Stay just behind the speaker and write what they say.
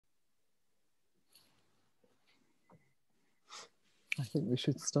I think we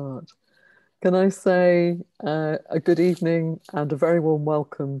should start. Can I say a good evening and a very warm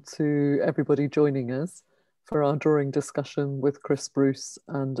welcome to everybody joining us for our drawing discussion with Chris Bruce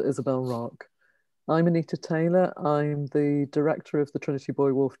and Isabel Rock. I'm Anita Taylor. I'm the director of the Trinity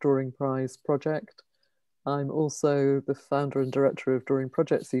Buoy Wharf Drawing Prize project. I'm also the founder and director of Drawing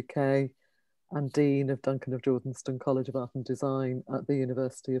Projects UK and Dean of Duncan of Jordenston College of Art and Design at the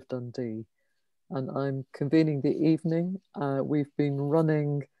University of Dundee. And I'm convening the evening. We've been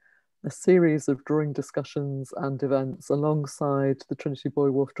running a series of drawing discussions and events alongside the Trinity Buoy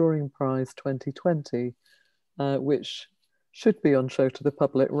Wharf Drawing Prize 2020, which should be on show to the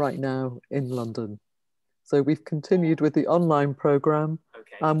public right now in London. So we've continued with the online programme,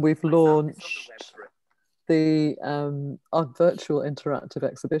 and we've launched the our virtual interactive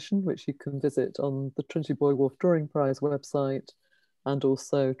exhibition, which you can visit on the Trinity Buoy Wharf Drawing Prize website and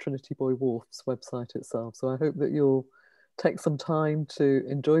also Trinity Buoy Wharf's website itself. So I hope that you'll take some time to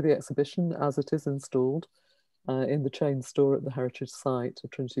enjoy the exhibition as it is installed in the chain store at the heritage site of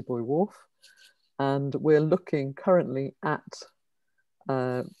Trinity Buoy Wharf. And we're looking currently at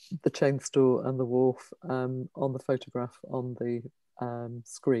the chain store and the wharf on the photograph on the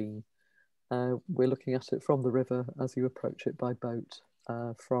screen. We're looking at it from the river as you approach it by boat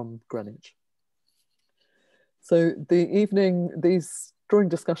from Greenwich. So the evening, these drawing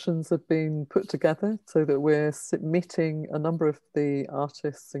discussions have been put together so that we're meeting a number of the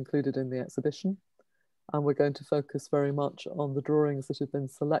artists included in the exhibition. And we're going to focus very much on the drawings that have been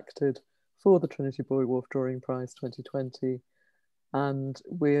selected for the Trinity Buoy Wharf Drawing Prize 2020. And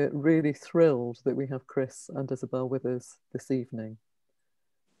we're really thrilled that we have Chris and Isabel with us this evening.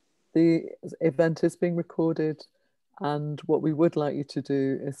 The event is being recorded, and what we would like you to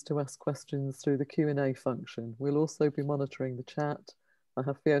do is to ask questions through the Q&A function. We'll also be monitoring the chat. I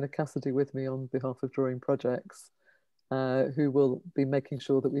have Fiona Cassidy with me on behalf of Drawing Projects, who will be making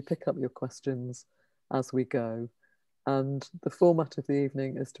sure that we pick up your questions as we go. And the format of the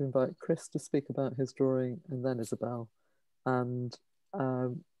evening is to invite Chris to speak about his drawing and then Isabel. And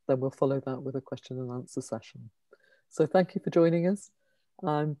then we'll follow that with a question and answer session. So thank you for joining us.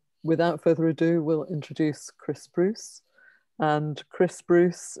 Without further ado, we'll introduce Chris Bruce. And Chris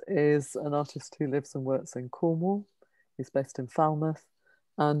Bruce is an artist who lives and works in Cornwall. He's based in Falmouth,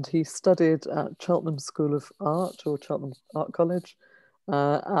 and he studied at Cheltenham School of Art or Cheltenham Art College,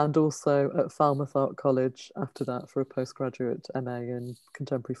 and also at Falmouth Art College after that for a postgraduate MA in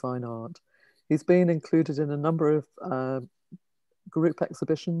Contemporary Fine Art. He's been included in a number of group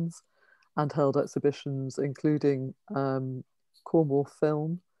exhibitions and held exhibitions, including Cornwall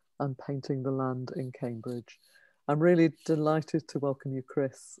Film and Painting the Land in Cambridge. I'm really delighted to welcome you,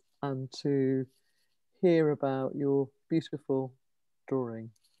 Chris, and to hear about your beautiful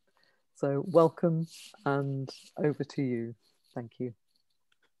drawing. So welcome, and over to you. Thank you.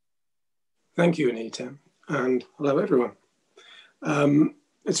 Thank you, Anita, and hello, everyone.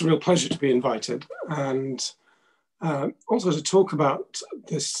 It's a real pleasure to be invited, and also to talk about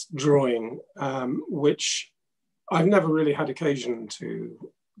this drawing, which I've never really had occasion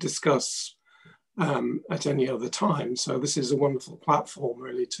to discuss at any other time. So this is a wonderful platform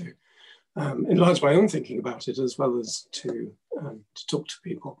really to enlarge my own thinking about it, as well as to talk to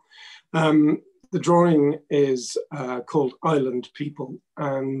people. The drawing is called Island People,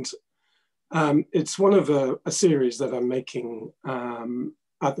 and it's one of a series that I'm making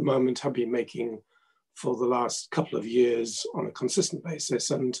at the moment, have been making for the last couple of years on a consistent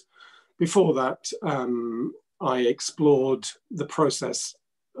basis. And before that, I explored the process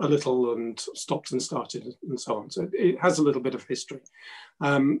a little and stopped and started and so on. So it has a little bit of history.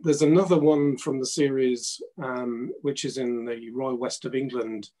 There's another one from the series, which is in the Royal West of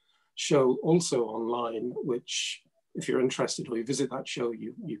England show, also online, which if you're interested or you visit that show,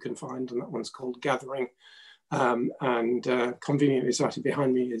 you can find, and that one's called Gathering. And conveniently cited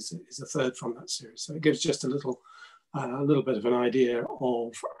behind me is a third from that series. So it gives just a little bit of an idea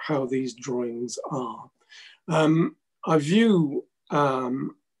of how these drawings are. I view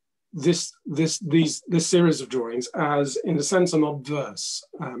this series of drawings as, in a sense, an obverse,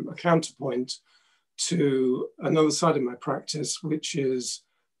 a counterpoint to another side of my practice, which is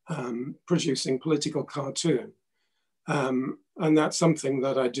producing political cartoon. And that's something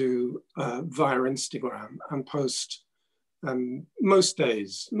that I do via Instagram and post most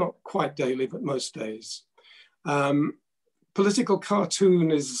days, not quite daily, but most days. Political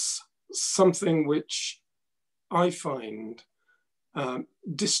cartoon is something which I find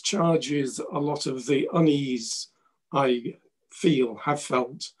discharges a lot of the unease I have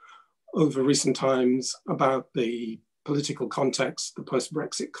felt over recent times about the political context, the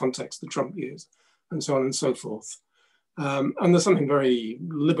post-Brexit context, the Trump years, and so on and so forth. And there's something very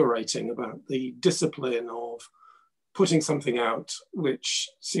liberating about the discipline of putting something out which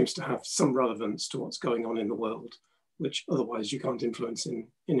seems to have some relevance to what's going on in the world, which otherwise you can't influence in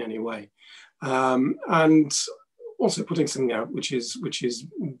any way. And also putting something out which is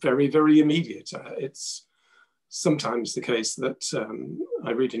very, very immediate. It's sometimes the case that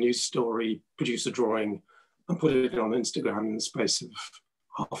I read a news story, produce a drawing, and put it on Instagram in the space of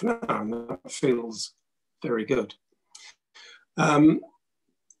half an hour, and that feels very good.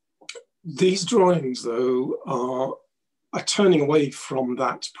 These drawings, though, are turning away from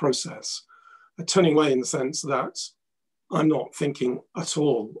that process, are turning away in the sense that I'm not thinking at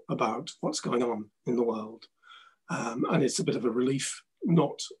all about what's going on in the world. And it's a bit of a relief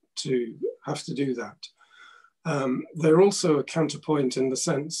not to have to do that. They're also a counterpoint in the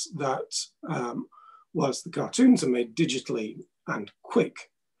sense that whilst the cartoons are made digitally and quick,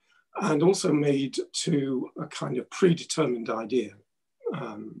 and also made to a kind of predetermined idea,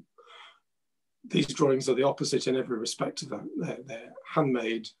 these drawings are the opposite in every respect of that. They're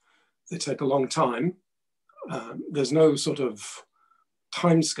handmade, they take a long time. There's no sort of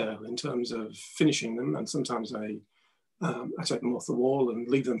time scale in terms of finishing them, and sometimes I take them off the wall and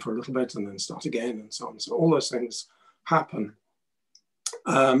leave them for a little bit and then start again and so on. So all those things happen.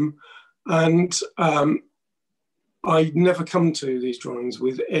 I never come to these drawings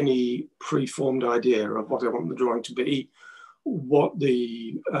with any preformed idea of what I want the drawing to be, what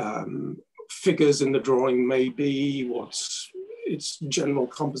the figures in the drawing may be, what its general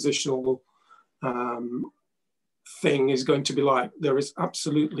compositional thing is going to be like. There is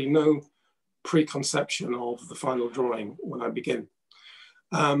absolutely no preconception of the final drawing when I begin.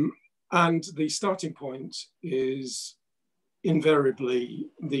 And the starting point is invariably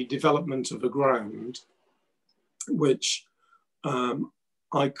the development of a ground, which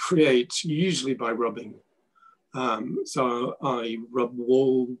I create usually by rubbing. So I rub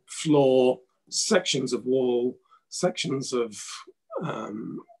wall, floor, sections of wall, sections of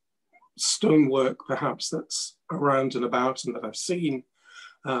stonework perhaps that's around and about and that I've seen,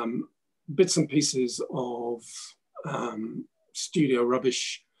 bits and pieces of studio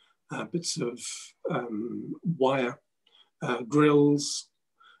rubbish, bits of wire, grills,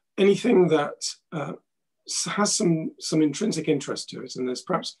 anything that has some intrinsic interest to it, and there's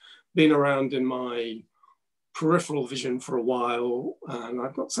perhaps been around in my peripheral vision for a while, and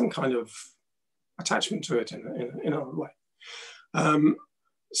I've got some kind of attachment to it in a way.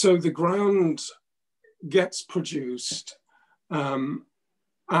 So the ground gets produced,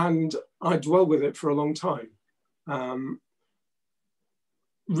 and I dwell with it for a long time,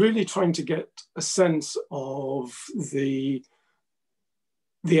 really trying to get a sense of the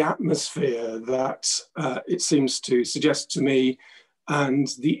atmosphere that it seems to suggest to me, and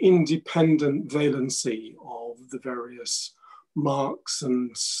the independent valency of the various marks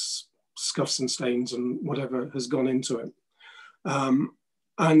and scuffs and stains and whatever has gone into it.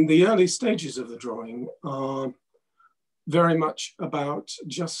 And the early stages of the drawing are very much about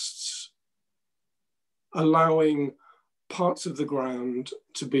just allowing parts of the ground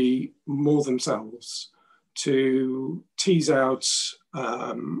to be more themselves, to tease out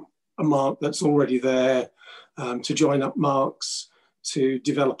a mark that's already there, to join up marks, to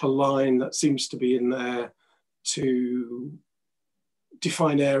develop a line that seems to be in there, to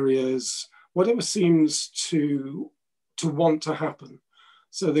define areas, whatever seems to want to happen.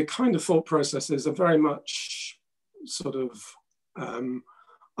 So the kind of thought processes are very much sort of,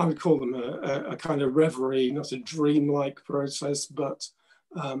 I would call them a kind of reverie, not a dreamlike process, but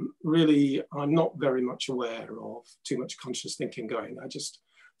really I'm not very much aware of too much conscious thinking going. I just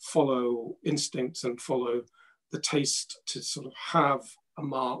follow instincts and follow the taste to sort of have a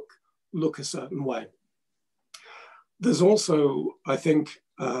mark look a certain way. There's also, I think,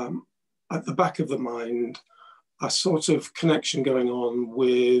 at the back of the mind, a sort of connection going on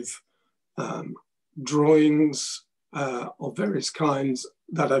with drawings of various kinds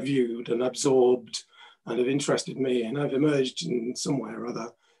that I've viewed and absorbed and have interested me, and I've emerged in some way or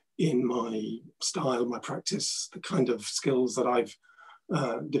other in my style, my practice, the kind of skills that I've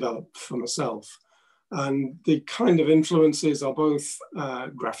developed for myself. And the kind of influences are both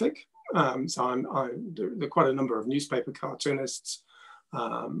graphic. So there are quite a number of newspaper cartoonists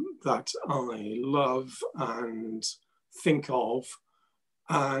that I love and think of.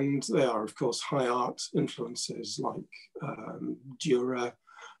 And they are, of course, high art influences like Dürer,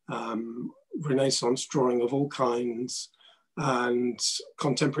 Renaissance drawing of all kinds, and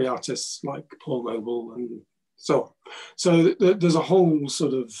contemporary artists like Paul Noble and so on. So there's a whole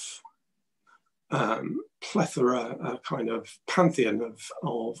sort of plethora, a kind of pantheon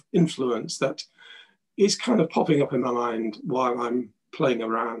of influence that is kind of popping up in my mind while I'm playing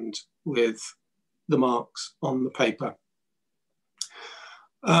around with the marks on the paper.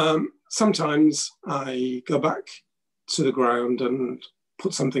 Sometimes I go back to the ground and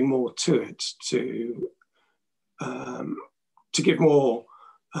put something more to it to give more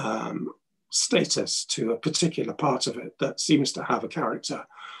status to a particular part of it that seems to have a character.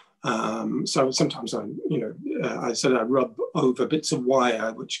 So sometimes I said I rub over bits of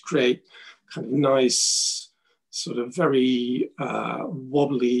wire which create kind of nice, sort of very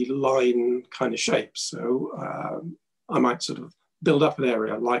wobbly line kind of shapes. So I might sort of build up an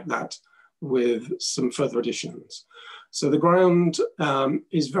area like that with some further additions. So the ground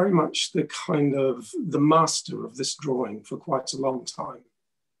is very much the kind of the master of this drawing for quite a long time.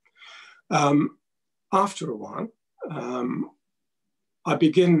 After a while, I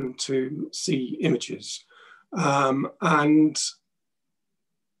begin to see images, and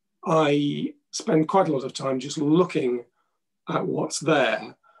I spend quite a lot of time just looking at what's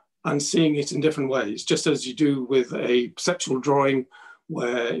there and seeing it in different ways, just as you do with a perceptual drawing,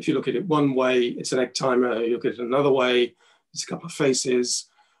 where if you look at it one way, it's an egg timer, you look at it another way, it's a couple of faces.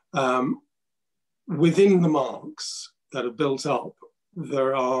 Within the marks that are built up,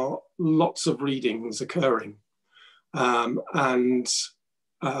 there are lots of readings occurring. And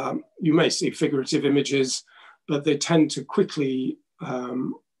you may see figurative images, but they tend to quickly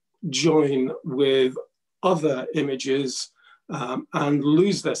join with other images and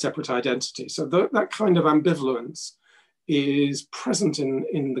lose their separate identity. So that kind of ambivalence is present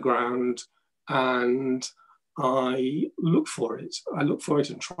in the ground, and I look for it. I look for it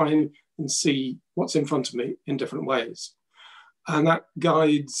and try and see what's in front of me in different ways. And that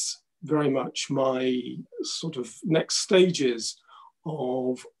guides very much my sort of next stages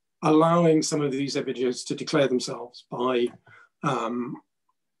of allowing some of these images to declare themselves by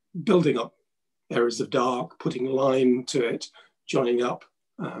building up areas of dark, putting line to it, joining up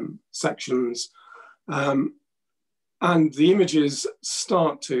sections. And the images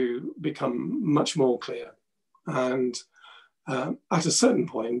start to become much more clear. And at a certain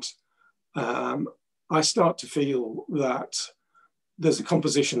point, I start to feel that there's a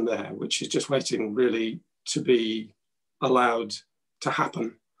composition there, which is just waiting really to be allowed to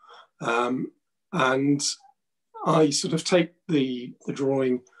happen. And I sort of take the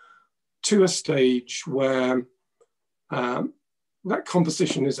drawing to a stage where that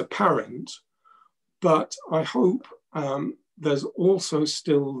composition is apparent, but I hope there's also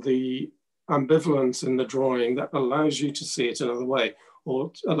still the ambivalence in the drawing that allows you to see it another way,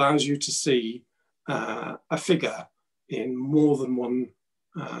 or allows you to see a figure in more than one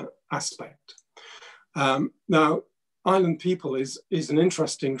aspect. Now, Island People is an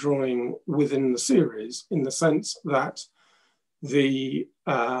interesting drawing within the series, in the sense that the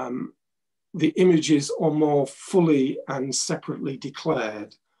images are more fully and separately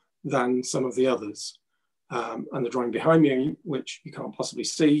declared than some of the others. And the drawing behind me, which you can't possibly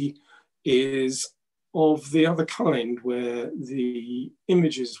see, is of the other kind, where the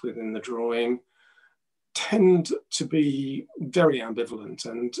images within the drawing tend to be very ambivalent.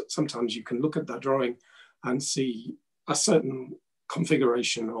 And sometimes you can look at that drawing and see a certain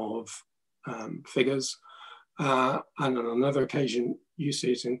configuration of figures. And on another occasion, you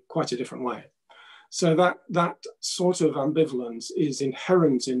see it in quite a different way. So that sort of ambivalence is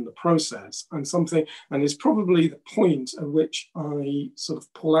inherent in the process, and is probably the point at which I sort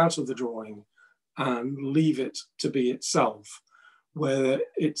of pull out of the drawing and leave it to be itself, where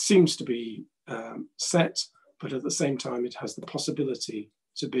it seems to be set, but at the same time, it has the possibility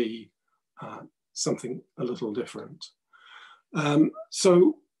to be something a little different.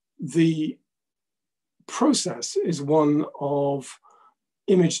 So the process is one of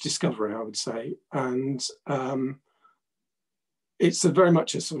image discovery, I would say, and it's very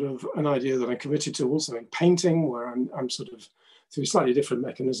much a sort of an idea that I'm committed to also in painting, where I'm sort of, through slightly different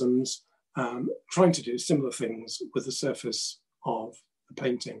mechanisms, trying to do similar things with the surface of the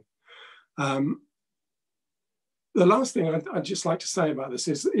painting. The last thing I'd just like to say about this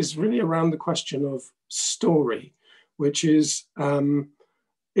is really around the question of story, which is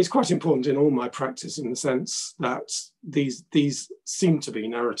quite important in all my practice, in the sense that these seem to be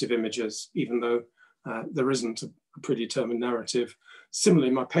narrative images, even though there isn't a predetermined narrative.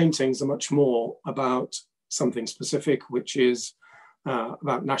 Similarly, my paintings are much more about something specific, which is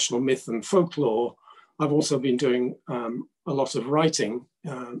about national myth and folklore. I've also been doing a lot of writing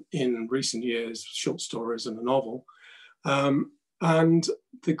in recent years, short stories and a novel. And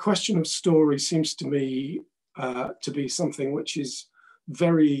the question of story seems to me to be something which is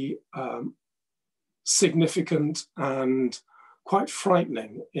very significant and quite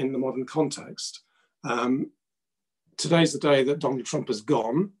frightening in the modern context. Today's the day that Donald Trump has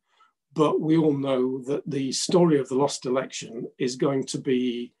gone, but we all know that the story of the lost election is going to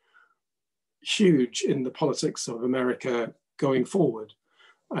be huge in the politics of America going forward.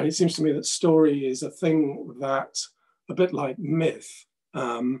 And it seems to me that story is a thing that, a bit like myth,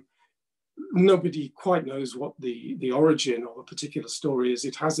 nobody quite knows what the origin of a particular story is.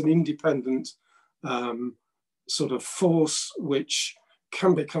 It has an independent sort of force which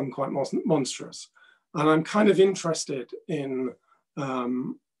can become quite monstrous. And I'm kind of interested in,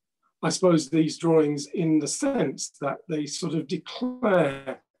 I suppose, these drawings in the sense that they sort of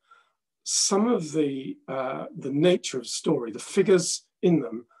declare some of the nature of story. The figures in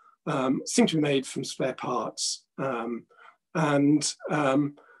them seem to be made from spare parts. And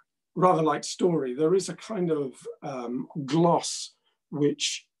rather like story, there is a kind of gloss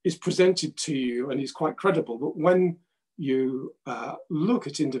which is presented to you and is quite credible. But when you look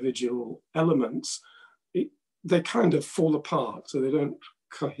at individual elements, they kind of fall apart, so they don't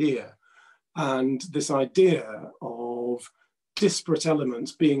cohere. And this idea of disparate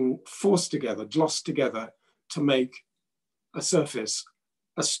elements being forced together, glossed together to make a surface,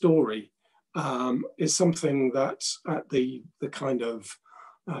 a story, is something that at the kind of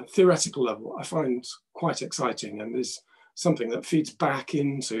theoretical level I find quite exciting, and is something that feeds back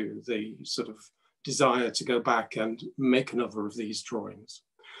into the sort of desire to go back and make another of these drawings.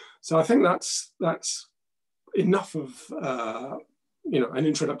 So I think that's enough of an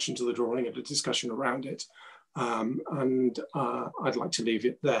introduction to the drawing and a discussion around it, and I'd like to leave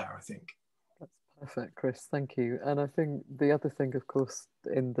it there, I think. That's perfect, Chris, thank you. And I think the other thing, of course,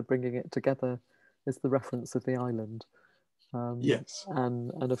 in the bringing it together is the reference of the island. Yes.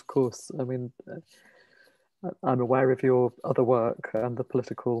 And of course, I mean, I'm aware of your other work and the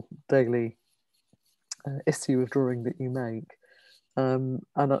political daily issue of drawing that you make. And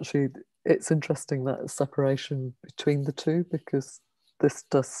actually, it's interesting that separation between the two, because this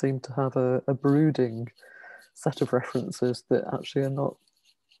does seem to have a brooding set of references that actually are not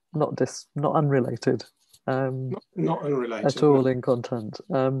unrelated. Not unrelated at all, no. In content.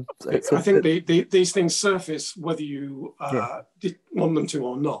 I think these things surface whether you want them to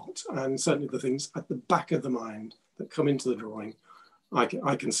or not, and certainly the things at the back of the mind that come into the drawing, I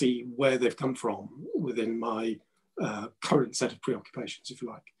can see where they've come from within my current set of preoccupations, if you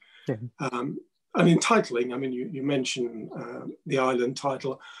like. Yeah. And in titling, I mean, you mentioned the island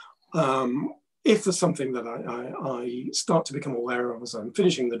title. If there's something that I start to become aware of as I'm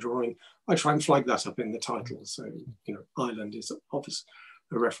finishing the drawing, I try and flag that up in the title. So, island is obviously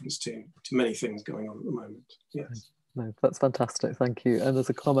a reference to many things going on at the moment. Yes. No, that's fantastic. Thank you. And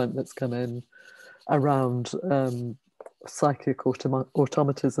there's a comment that's come in around psychic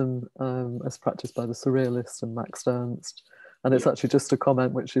automatism as practiced by the surrealists and Max Ernst. And it's actually just a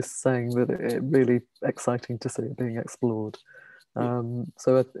comment which is saying that it's really exciting to see it being explored.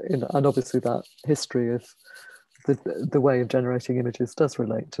 So, and obviously that history of the way of generating images does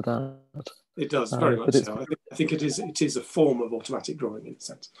relate to that. It does, very much so. I think it is a form of automatic drawing in a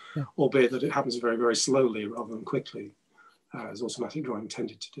sense, albeit that it happens very, very slowly rather than quickly, as automatic drawing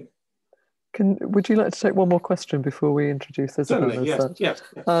tended to do. Would you like to take one more question before we introduce Isabel? Certainly, yes.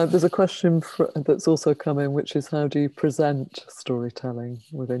 There's a question that's also come in, which is, how do you present storytelling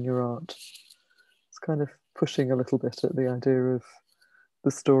within your art? It's kind of pushing a little bit at the idea of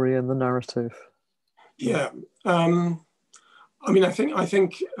the story and the narrative. Yeah, I mean, I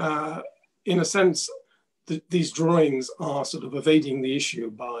think in a sense, these drawings are sort of evading the issue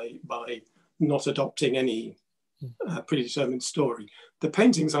by not adopting any predetermined story. The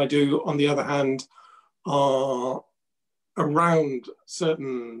paintings I do, on the other hand, are around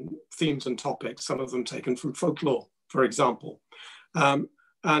certain themes and topics, some of them taken from folklore, for example. And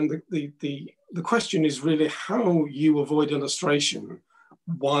the question is really how you avoid illustration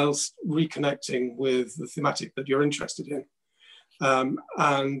whilst reconnecting with the thematic that you're interested in.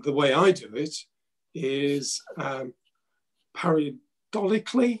 And the way I do it is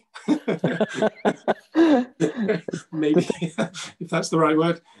pareidolically, maybe, if that's the right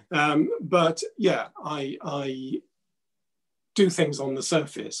word. But yeah, I do things on the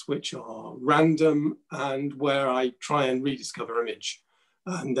surface which are random and where I try and rediscover image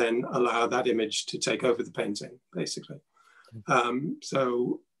and then allow that image to take over the painting, basically.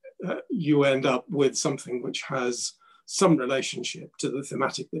 So you end up with something which has some relationship to the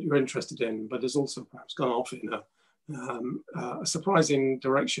thematic that you're interested in, but has also perhaps gone off in a surprising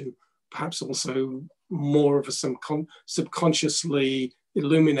direction, perhaps also more of a subconsciously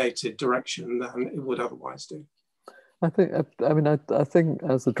illuminated direction than it would otherwise do. I think, I think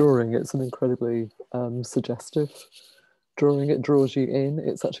as a drawing, it's an incredibly suggestive drawing. It draws you in.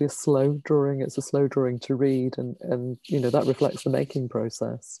 It's actually a slow drawing. It's a slow drawing to read, and you know, that reflects the making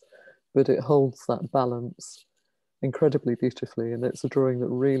process, but it holds that balance incredibly beautifully, and it's a drawing that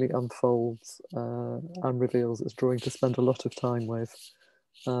really unfolds and reveals. It's a drawing to spend a lot of time with,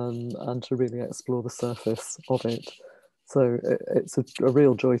 and to really explore the surface of it. So it's a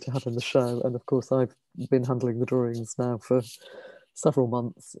real joy to have in the show. And of course, I've been handling the drawings now for several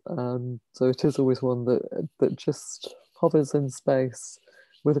months. So it is always one that just hovers in space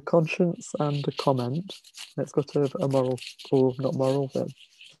with a conscience and a comment. It's got a moral, or not moral, but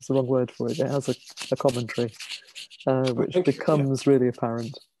it's the wrong word for it. It has a commentary, which becomes really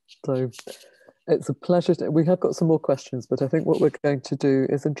apparent. So it's a pleasure. We have got some more questions, but I think what we're going to do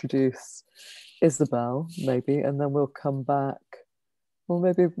is introduce Isabel, maybe, and then we'll come back. Well,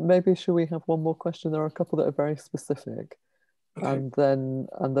 maybe should we have one more question? There are a couple that are very specific, okay. and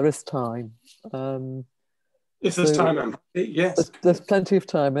there is time. If there's time, yes. There's plenty of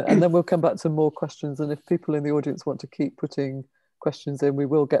time, and then we'll come back to more questions. And if people in the audience want to keep putting questions in, we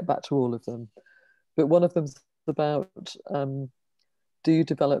will get back to all of them. But one of them's about, do you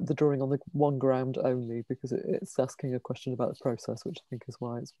develop the drawing on the one ground only? Because it's asking a question about the process, which I think is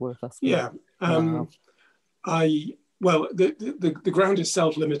why it's worth asking. Yeah, well, the ground is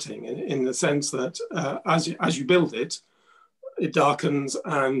self-limiting in the sense that as you build it, it darkens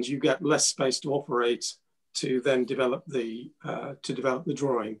and you get less space to operate to then develop the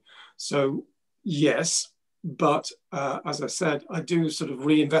drawing. So yes, but as I said, I do sort of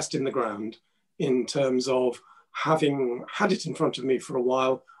reinvest in the ground in terms of having had it in front of me for a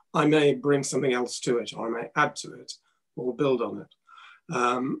while. I may bring something else to it, or I may add to it or build on it.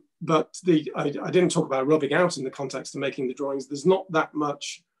 But I didn't talk about rubbing out in the context of making the drawings. There's not that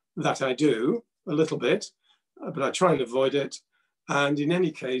much that I do, a little bit, but I try and avoid it. And in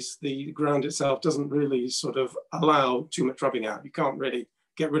any case, the ground itself doesn't really sort of allow too much rubbing out. You can't really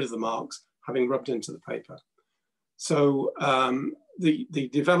get rid of the marks having rubbed into the paper. So the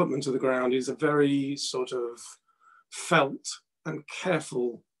development of the ground is a very sort of felt and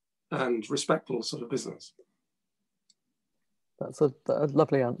careful and respectful sort of business. That's a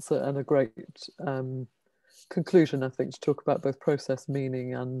lovely answer and a great conclusion, I think, to talk about both process,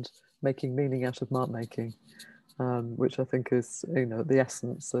 meaning, and making meaning out of mark making, which I think is, you know, the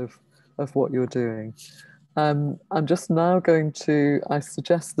essence of what you're doing. I'm just now going to, I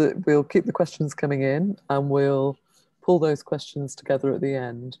suggest that we'll keep the questions coming in and we'll pull those questions together at the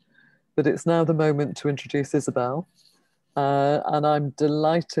end. But it's now the moment to introduce Isabel. And I'm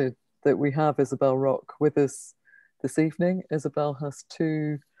delighted that we have Isabel Rock with us this evening. Isabel has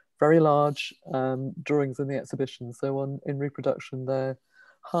two very large drawings in the exhibition. So in reproduction, they're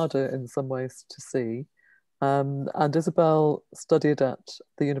harder in some ways to see. And Isabel studied at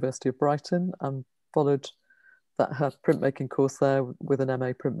the University of Brighton and followed her printmaking course there with an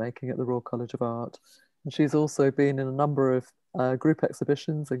MA printmaking at the Royal College of Art. And she's also been in a number of group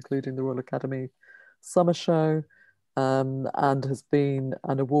exhibitions, including the Royal Academy Summer Show, and has been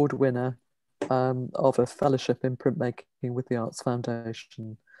an award winner of a fellowship in printmaking with the Arts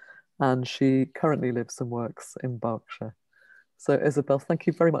Foundation. And she currently lives and works in Berkshire. So Isabel, thank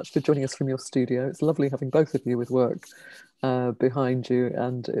you very much for joining us from your studio. It's lovely having both of you with work behind you,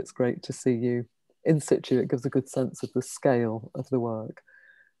 and it's great to see you in situ. It gives a good sense of the scale of the work.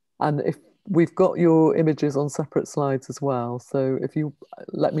 And if we've got your images on separate slides as well, so if you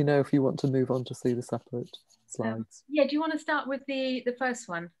let me know if you want to move on to see the separate slides. Yeah, do you want to start with the first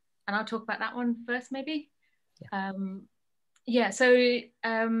one? And I'll talk about that one first, maybe. Yeah, so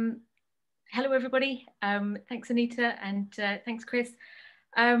hello everybody. Thanks Anita, and thanks Chris.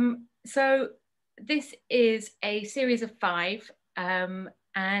 So this is a series of 5,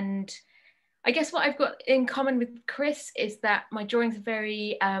 and I guess what I've got in common with Chris is that my drawings are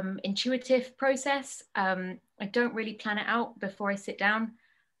very intuitive process. I don't really plan it out before I sit down.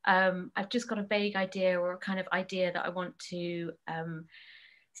 I've just got a vague idea or a kind of idea that I want to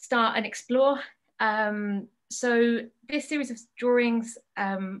start and explore. So this series of drawings,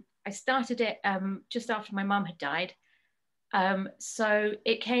 I started it just after my mum had died. So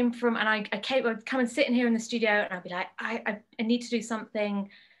it came from, and I'd come and sit in here in the studio and I'd be like, I need to do something.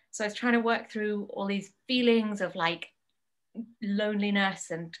 So I was trying to work through all these feelings of like loneliness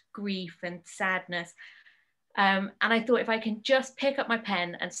and grief and sadness. And I thought if I can just pick up my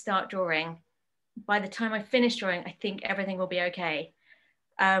pen and start drawing, by the time I finish drawing, I think everything will be okay.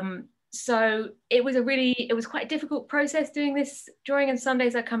 So it was quite a difficult process doing this drawing. And some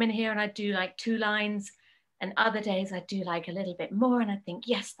days I come in here and I do like 2 lines, and other days I do like a little bit more and I think,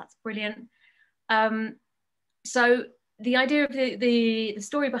 yes, that's brilliant. So the idea of the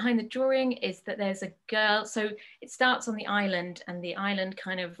story behind the drawing is that there's a girl, so it starts on the island, and the island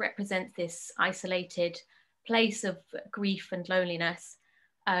kind of represents this isolated place of grief and loneliness.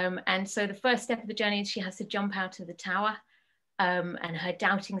 And so the first step of the journey is she has to jump out of the tower, and her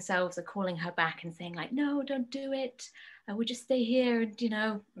doubting selves are calling her back and saying like, no, don't do it. We'll just stay here and, you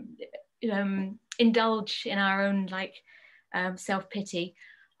know, indulge in our own like self-pity.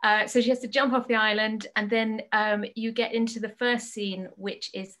 So she has to jump off the island, and then you get into the first scene,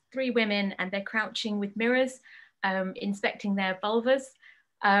 which is three women, and they're crouching with mirrors, inspecting their vulvas.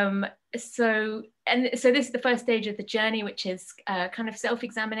 So this is the first stage of the journey, which is kind of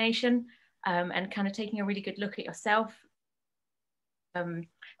self-examination, and kind of taking a really good look at yourself.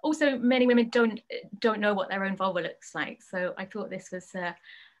 Also, many women don't know what their own vulva looks like, so I thought this was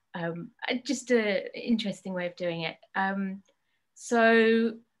just an interesting way of doing it.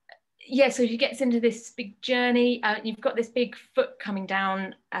 So yeah, so she gets into this big journey. You've got this big foot coming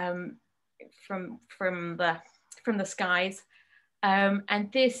down from the skies,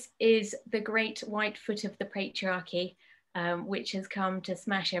 and this is the great white foot of the patriarchy, which has come to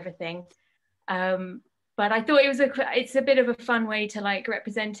smash everything. But I thought it's a bit of a fun way to like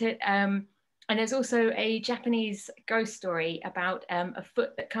represent it. And there's also a Japanese ghost story about a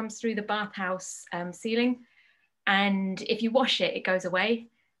foot that comes through the bathhouse ceiling, and if you wash it, it goes away.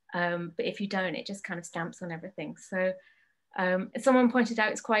 But if you don't, it just kind of stamps on everything. So someone pointed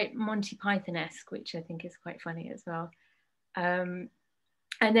out it's quite Monty Python-esque, which I think is quite funny as well. And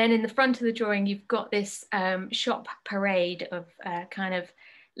then in the front of the drawing, you've got this shop parade of kind of,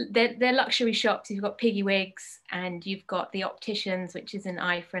 they're luxury shops. You've got Piggy Wigs, and you've got the opticians, which is an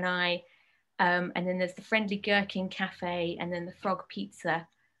eye for an eye. And then there's the Friendly Gherkin Cafe, and then the Frog Pizza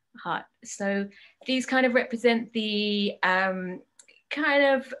Hut. So these kind of represent the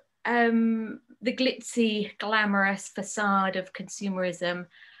the glitzy, glamorous facade of consumerism.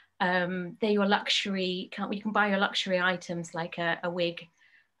 They're your luxury, you can buy your luxury items like a wig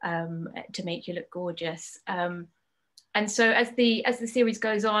to make you look gorgeous. And so as the series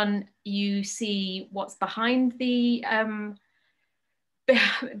goes on, you see what's behind the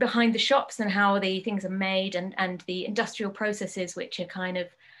shops and how the things are made, and the industrial processes which are kind of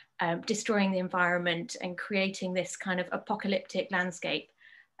destroying the environment and creating this kind of apocalyptic landscape,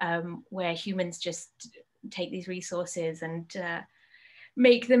 where humans just take these resources and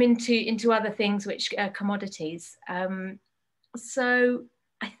make them into other things which are commodities. So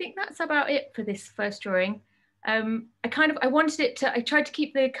I think that's about it for this first drawing. I tried to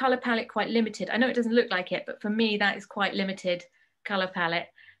keep the color palette quite limited. I know it doesn't look like it, but for me that is quite limited color palette.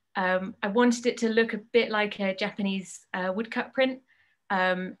 I wanted it to look a bit like a Japanese woodcut print,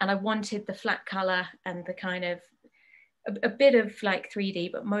 and I wanted the flat color and the kind of a bit of like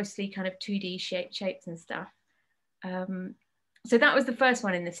 3D, but mostly kind of 2D shapes and stuff. So that was the first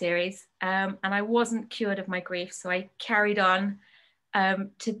one in the series, and I wasn't cured of my grief, so I carried on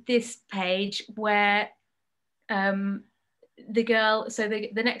to this page where the girl, so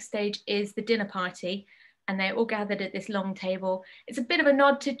the next stage is the dinner party, and they're all gathered at this long table. It's a bit of a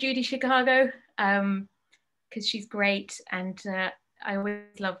nod to Judy Chicago, because she's great, and I always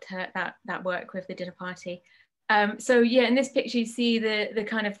loved that work with the dinner party. So yeah, in this picture you see the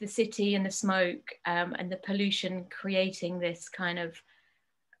kind of the city and the smoke and the pollution creating this kind of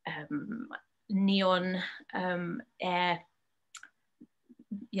neon air,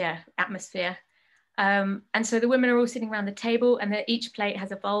 atmosphere. And so the women are all sitting around the table, and each plate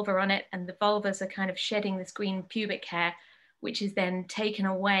has a vulva on it, and the vulvas are kind of shedding this green pubic hair, which is then taken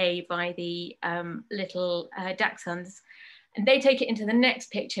away by the little dachshunds. And they take it into the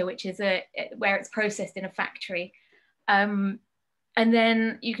next picture, which is where it's processed in a factory. And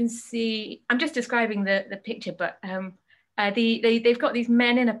then you can see, I'm just describing the picture, but they've got these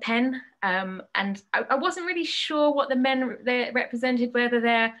men in a pen, and I wasn't really sure what the men they represented, whether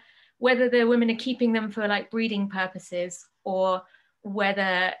the women are keeping them for like breeding purposes, or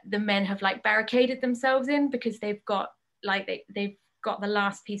whether the men have like barricaded themselves in because they've got they've got the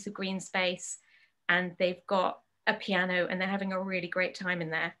last piece of green space, and they've got a piano, and they're having a really great time in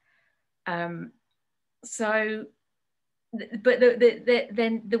there. But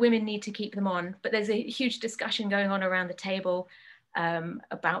then the women need to keep them on, but there's a huge discussion going on around the table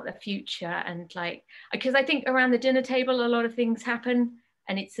about the future, and because I think around the dinner table a lot of things happen,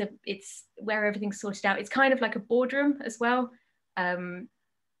 and it's where everything's sorted out. It's kind of like a boardroom as well.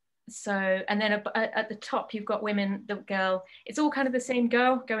 So, and then at the top you've got women, the girl, it's all kind of the same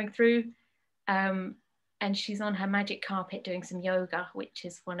girl going through, and she's on her magic carpet doing some yoga, which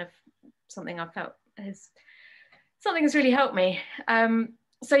is something I felt something has really helped me.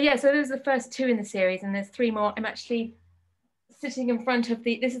 So yeah, so those are the first two in the series, and there's three more. I'm actually sitting in front of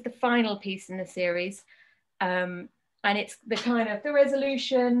this is the final piece in the series. And it's the kind of the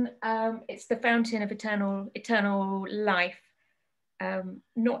resolution, it's the fountain of eternal life.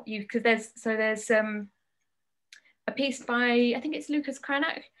 Not you, because there's a piece by, I think it's Lucas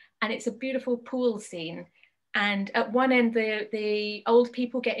Cranach, and it's a beautiful pool scene. And at one end, the old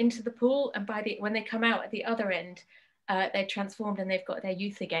people get into the pool, and when they come out at the other end, they're transformed and they've got their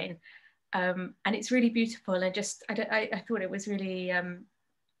youth again. And it's really beautiful. And just I thought it was really a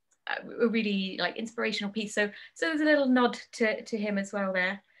really like inspirational piece. So there's a little nod to him as well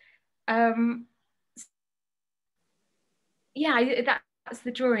there. Yeah, that's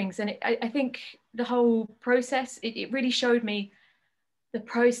the drawings, and I think the whole process, it really showed me the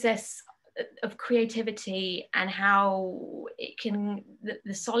process of creativity and how it can,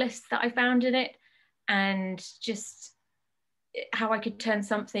 the solace that I found in it, and just how I could turn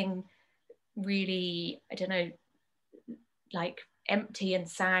something really, I don't know, like empty and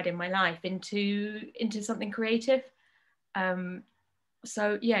sad in my life into something creative.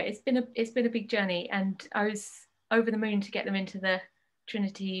 So yeah, it's been a big journey, and I was over the moon to get them into the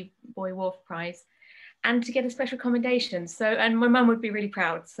Trinity Buoy Wharf prize and to get a special commendation. So, and my mum would be really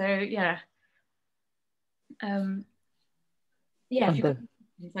proud. So yeah. Yeah,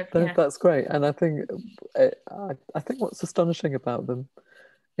 that's great. And I think I think what's astonishing about them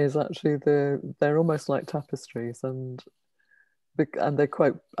is actually they're almost like tapestries, and they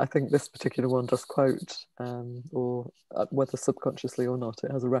quote, I think this particular one does quote, or whether subconsciously or not,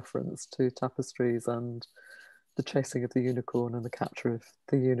 it has a reference to tapestries and the chasing of the unicorn and the capture of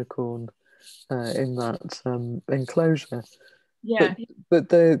the unicorn in that enclosure. Yeah. But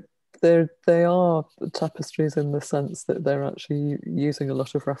they are tapestries in the sense that they're actually using a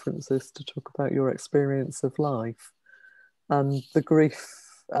lot of references to talk about your experience of life, and the grief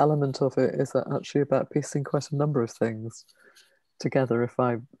element of it is actually about piecing quite a number of things together. If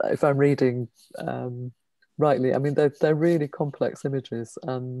I'm reading rightly, I mean they're really complex images,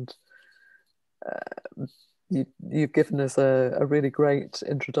 and you've given us a really great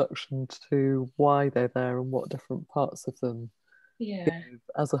introduction to why they're there and what different parts of them give.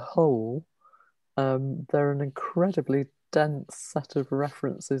 As a whole, they're an incredibly dense set of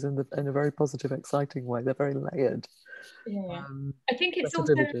references in a very positive, exciting way. They're very layered. Yeah, I think it's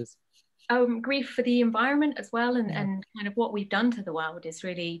also images. Grief for the environment as well, and kind of what we've done to the world is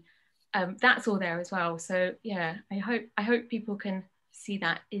really that's all there as well. So yeah, I hope people can see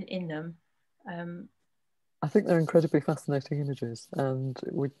that in them. I think they're incredibly fascinating images, and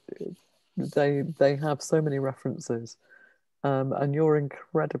they have so many references, and you're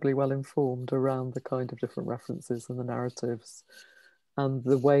incredibly well informed around the kind of different references and the narratives and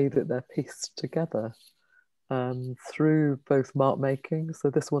the way that they're pieced together through both mark making.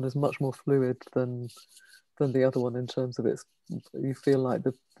 So this one is much more fluid than the other one in terms of you feel like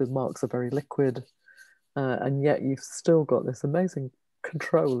the marks are very liquid, and yet you've still got this amazing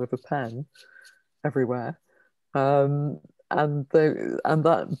control of a pen everywhere. And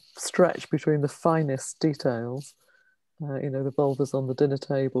that stretch between the finest details, the boulders on the dinner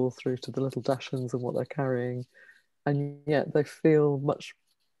table through to the little dachshunds and what they're carrying, and yet they feel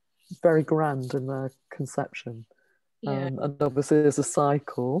very grand in their conception. And obviously there's a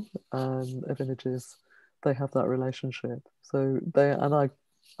cycle of images. They have that relationship. So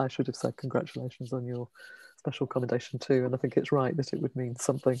I should have said congratulations on your special commendation too, and I think it's right that it would mean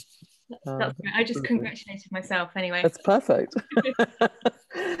something. That's great. I just congratulated myself anyway. That's perfect.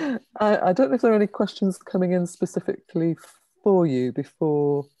 I don't know if there are any questions coming in specifically for you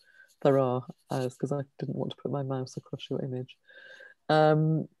before there are, because I didn't want to put my mouse across your image.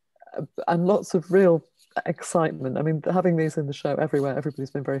 And lots of real excitement. I mean, having these in the show everywhere, everybody's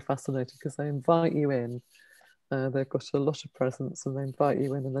been very fascinated because they invite you in. They've got a lot of presence, and they invite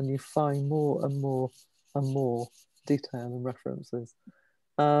you in, and then you find more and more and more detail and references.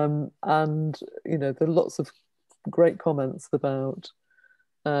 And there are lots of great comments about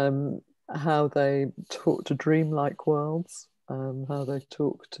how they talk to dreamlike worlds, how they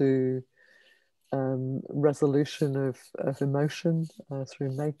talk to resolution of emotion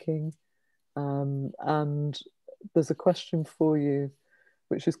through making. And there's a question for you,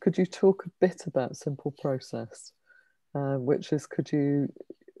 which is, could you talk a bit about simple process? Which is,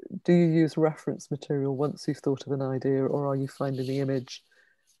 do you use reference material once you've thought of an idea, or are you finding the image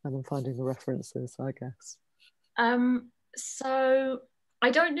and then finding the references, I guess? So I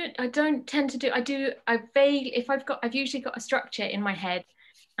don't tend to do, I've usually got a structure in my head,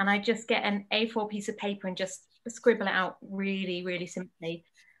 and I just get an A4 piece of paper and just scribble it out really, really simply.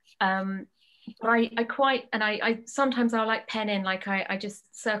 But I sometimes I'll like pen in, like I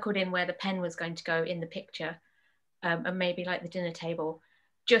just circled in where the pen was going to go in the picture. and maybe like the dinner table,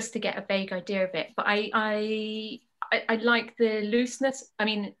 just to get a vague idea of it. But I like the looseness, I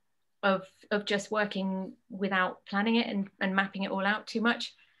mean, of just working without planning it and mapping it all out too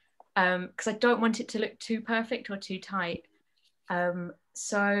much, because I don't want it to look too perfect or too tight.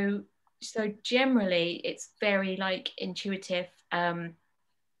 So generally it's very like intuitive, and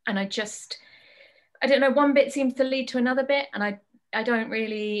I don't know, one bit seems to lead to another bit, and I don't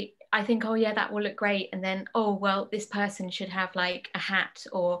really, I think, oh yeah, that will look great, and then, oh well, this person should have like a hat,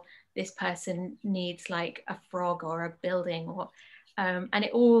 or this person needs like a frog or a building, or and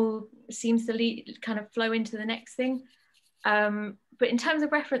it all seems to kind of flow into the next thing. But in terms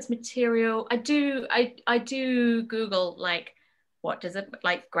of reference material, I do Google like, what does it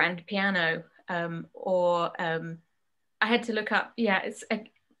like grand piano, or I had to look up, yeah, it's a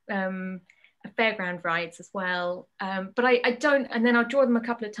fairground rides as well, but I don't, and then I'll draw them a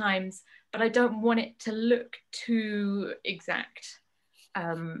couple of times, but I don't want it to look too exact.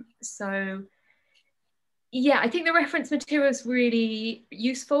 So yeah, I think the reference material is really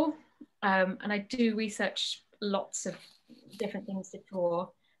useful, and I do research lots of different things to draw,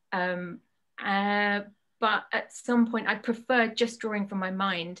 but at some point I prefer just drawing from my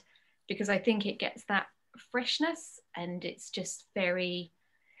mind, because I think it gets that freshness, and it's just very,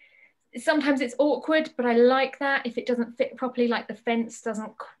 sometimes it's awkward, but I like that if it doesn't fit properly, like the fence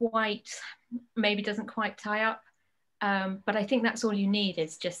doesn't quite tie up. But I think that's all you need,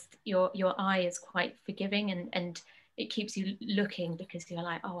 is just your eye is quite forgiving, and it keeps you looking, because you're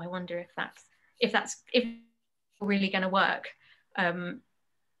like, oh, I wonder if really going to work.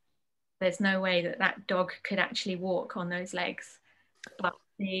 There's no way that dog could actually walk on those legs, but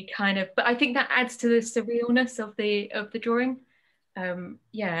I think that adds to the surrealness of the drawing.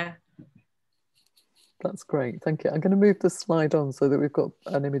 Yeah. That's great, thank you. I'm going to move the slide on so that we've got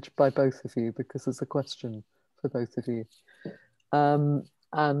an image by both of you, because there's a question for both of you. And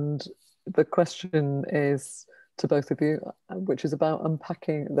the question is to both of you, which is about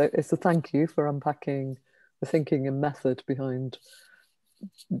unpacking. It's a thank you for unpacking the thinking and method behind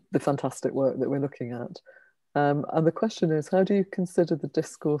the fantastic work that we're looking at. And the question is, how do you consider the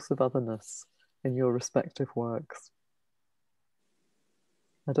discourse of otherness in your respective works?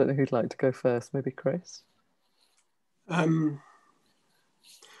 I don't know who'd like to go first, maybe Chris? I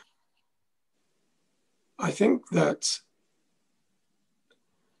think that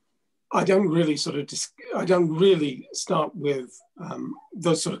I don't really start with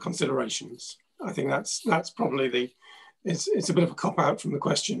those sort of considerations. I think that's probably it's a bit of a cop out from the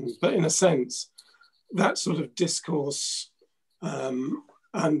question, but in a sense, that sort of discourse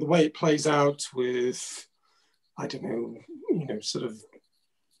and the way it plays out with, I don't know, sort of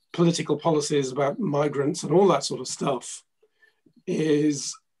political policies about migrants and all that sort of stuff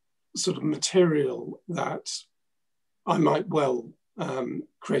is sort of material that I might well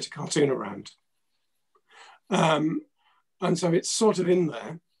create a cartoon around. And so it's sort of in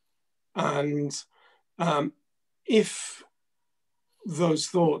there. And if those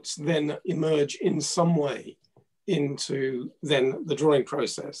thoughts then emerge in some way into then the drawing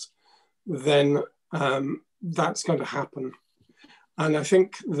process, then that's going to happen. And I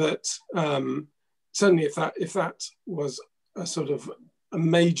think that certainly if that was a sort of a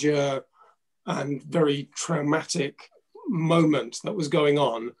major and very traumatic moment that was going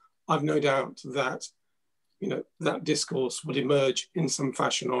on, I've no doubt that that discourse would emerge in some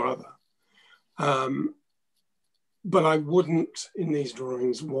fashion or other. But I wouldn't, in these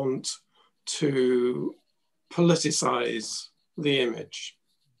drawings, want to politicize the image.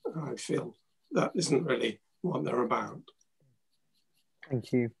 I feel that isn't really what they're about.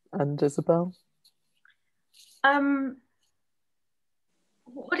 Thank you. And Isabel? What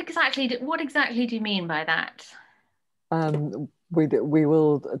exactly do you mean by that? We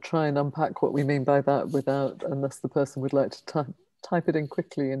will try and unpack what we mean by that unless the person would like to type it in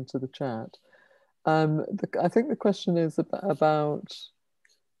quickly into the chat. I think the question is about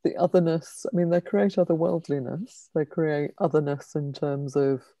the otherness. I mean, they create otherworldliness. They create otherness in terms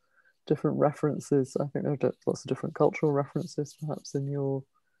of different references. I think there are lots of different cultural references, perhaps, in your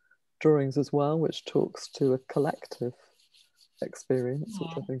drawings as well, which talks to a collective experience,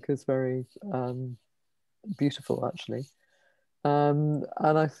 which I think is very beautiful, actually. And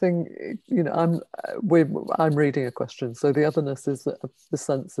I think, I'm reading a question. So the otherness is the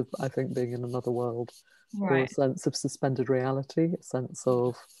sense of, I think, being in another world, right, or a sense of suspended reality, a sense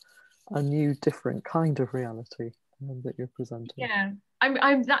of a new, different kind of reality that you're presenting. Yeah, I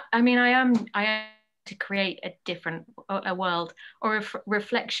am to create a world or a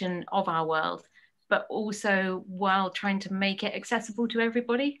reflection of our world, but also while trying to make it accessible to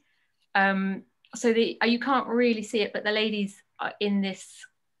everybody. so you can't really see it, but the ladies in this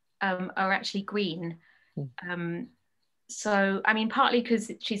are actually green. So, I mean, partly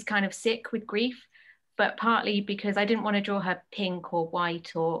because she's kind of sick with grief, but partly because I didn't want to draw her pink or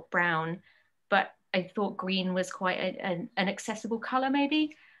white or brown, but I thought green was quite an accessible color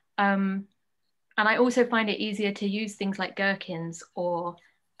maybe. And I also find it easier to use things like gherkins or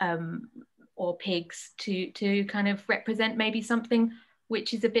pigs to kind of represent maybe something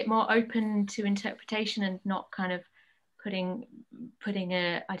which is a bit more open to interpretation and not kind of putting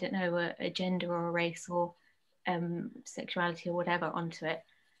a, I don't know, a gender or a race or sexuality or whatever onto it.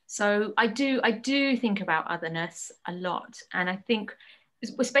 So I do think about otherness a lot, and I think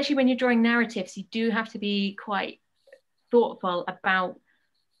especially when you're drawing narratives, you do have to be quite thoughtful about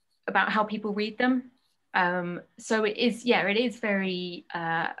how people read them. So it is very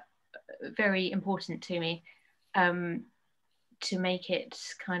very important to me to make it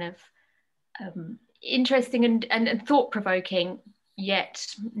kind of interesting and thought-provoking, yet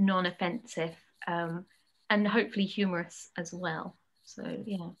non-offensive, and hopefully humorous as well. So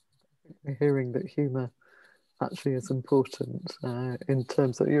yeah, we're hearing that humour actually is important in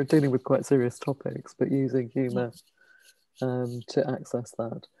terms of, you're dealing with quite serious topics, but using humour to access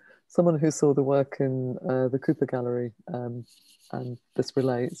that. Someone who saw the work in the Cooper Gallery, and this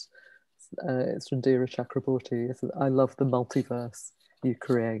relates, it's from Dheera Chakraborty. I love the multiverse you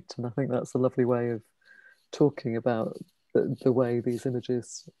create, and I think that's a lovely way of talking about the way these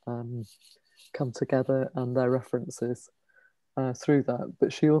images come together and their references through that.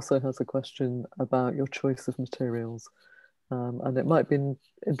 But she also has a question about your choice of materials, and it might be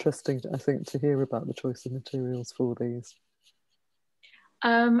interesting, I think, to hear about the choice of materials for these.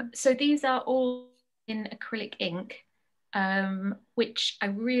 So these are all in acrylic ink, which I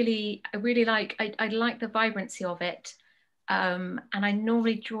really like. I like the vibrancy of it, and I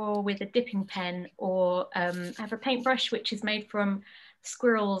normally draw with a dipping pen, or I have a paintbrush which is made from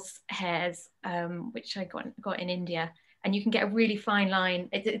squirrels' hairs, which I got in India, and you can get a really fine line.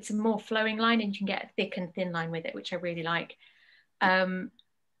 It's a more flowing line, and you can get a thick and thin line with it, which I really like.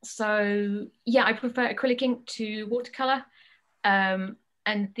 So yeah, I prefer acrylic ink to watercolor.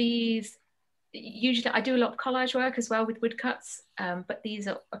 And these, usually I do a lot of collage work as well with woodcuts, but these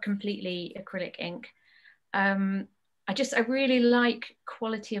are completely acrylic ink. I really like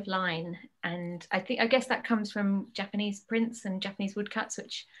quality of line, and I guess that comes from Japanese prints and Japanese woodcuts,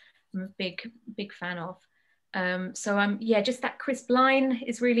 which I'm a big fan of. Yeah, just that crisp line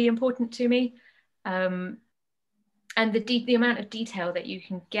is really important to me, and the amount of detail that you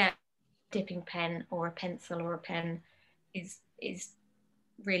can get dipping pen or a pencil or a pen is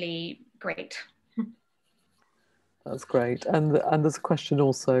really great. That's great. And there's a question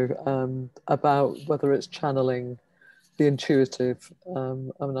also about whether it's channeling the intuitive. I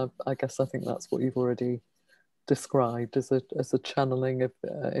mean, I guess I think that's what you've already described as a channeling of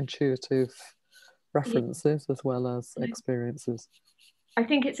intuitive references as well as experiences. I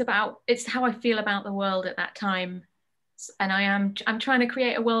think it's how I feel about the world at that time, and I'm trying to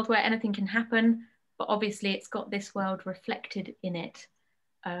create a world where anything can happen, but obviously it's got this world reflected in it.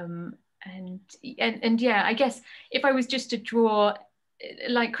 And yeah, I guess if I was just to draw,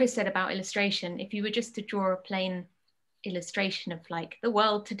 like Chris said about illustration, if you were just to draw a plain illustration of like the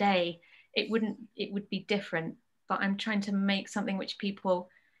world today, it would be different. But I'm trying to make something which people,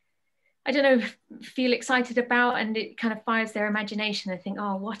 I don't know, feel excited about, and it kind of fires their imagination. They think,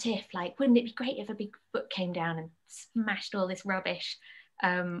 oh, what if, like, wouldn't it be great if a big book came down and smashed all this rubbish?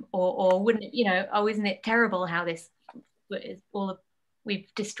 Or wouldn't it, oh, isn't it terrible how this is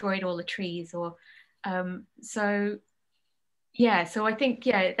we've destroyed all the trees, or so yeah. So I think,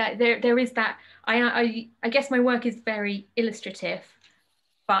 yeah, that there is that. I guess my work is very illustrative,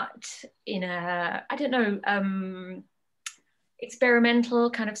 but in a, I don't know, experimental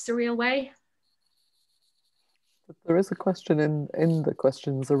kind of surreal way. There is a question in the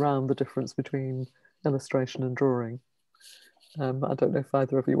questions around the difference between illustration and drawing. I don't know if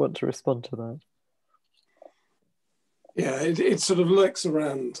either of you want to respond to that. Yeah, it sort of lurks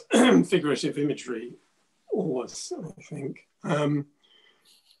around figurative imagery always, I think. I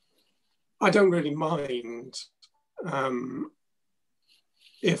don't really mind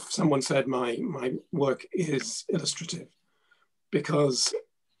if someone said my work is illustrative, because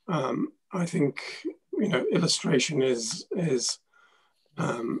I think, illustration is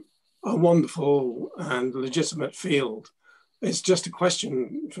a wonderful and legitimate field. It's just a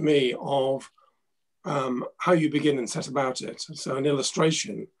question for me of how you begin and set about it. So an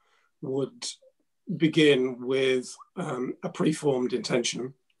illustration would begin with a preformed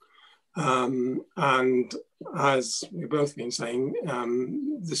intention, And as we've both been saying,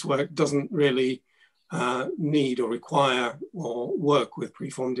 this work doesn't really need or require or work with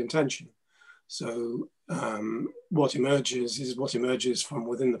preformed intention. So what emerges is what emerges from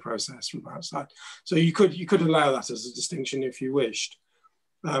within the process, from outside. So you could allow that as a distinction if you wished.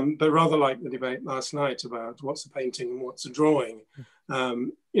 But rather like the debate last night about what's a painting and what's a drawing,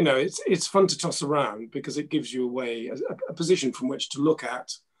 you know, it's fun to toss around because it gives you a position from which to look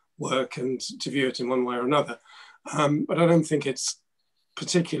at work and to view it in one way or another. But I don't think it's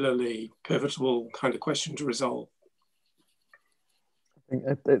particularly pivotal kind of question to resolve. I think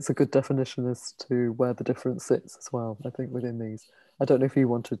it's a good definition as to where the difference sits as well, I think, within these. I don't know if you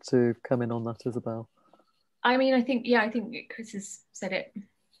wanted to come in on that, Isabel. I mean, I think Chris has said it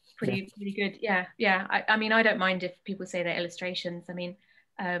pretty good. Yeah. I mean, I don't mind if people say they're illustrations. I mean,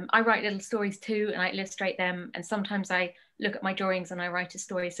 I write little stories too, and I illustrate them. And sometimes I look at my drawings and I write a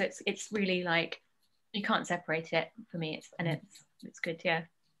story. So it's really like, you can't separate it for me. It's good. Yeah.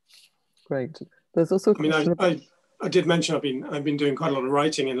 Great. There's also. I mean, I did mention I've been doing quite a lot of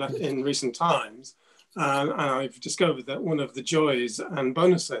writing in recent times, and I've discovered that one of the joys and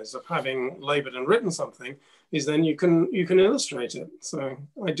bonuses of having laboured and written something is then you can illustrate it. So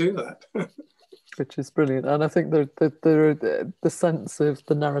I do that. Which is brilliant, and I think the sense of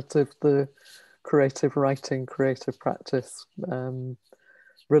the narrative, the creative writing, creative practice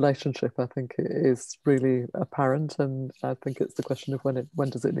relationship, I think it is really apparent, and I think it's the question of when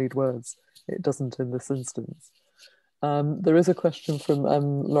does it need words. It doesn't in this instance. There is a question from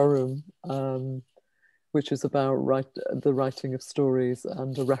Larum, which is about the writing of stories,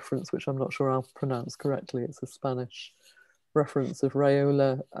 and a reference which I'm not sure I'll pronounce correctly. It's a Spanish reference of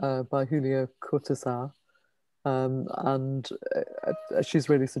Rayola by Julio Cortázar. And she's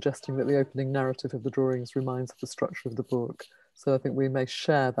really suggesting that the opening narrative of the drawings reminds of the structure of the book. So I think we may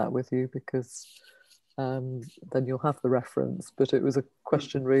share that with you, because then you'll have the reference. But it was a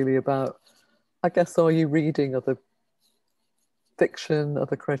question really about, I guess, are you reading other fiction,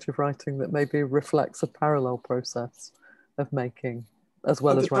 other creative writing that maybe reflects a parallel process of making, as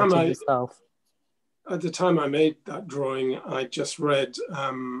well as writing yourself? At the time I made that drawing, I just read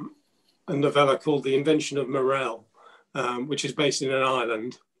a novella called The Invention of Morel, which is based in an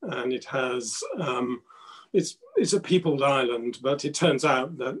island, and it has, it's a peopled island, but it turns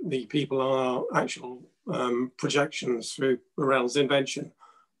out that the people are actual projections through Morel's invention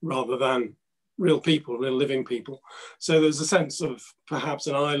rather than real people, real living people. So there's a sense of perhaps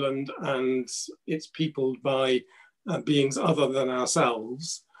an island, and it's peopled by beings other than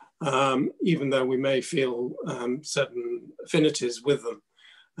ourselves, even though we may feel certain affinities with them.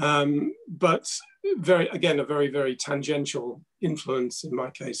 But a very, very tangential influence in my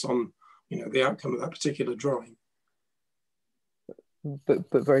case on, the outcome of that particular drawing. But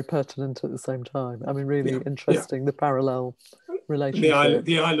very pertinent at the same time. I mean, really interesting, the parallel relationship.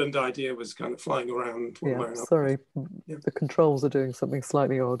 The island idea was kind of flying around. Sorry, the controls are doing something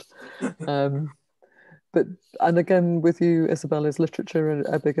slightly odd. And again, with you, Isabel, is literature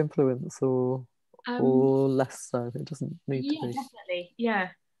a big influence, or less so? It doesn't need to be. Definitely. Yeah,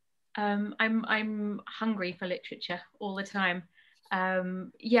 I'm hungry for literature all the time. I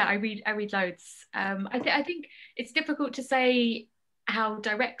read loads. I think it's difficult to say how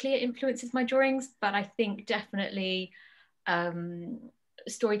directly it influences my drawings, but I think definitely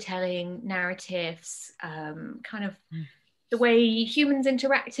storytelling, narratives, kind of the way humans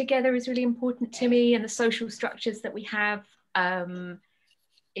interact together is really important to me, and the social structures that we have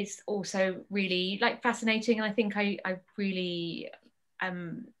is also really fascinating. And I think I really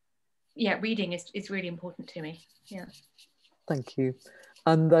reading is really important to me. Yeah. Thank you.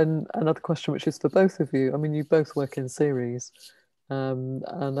 And then another question, which is for both of you. I mean, you both work in series. And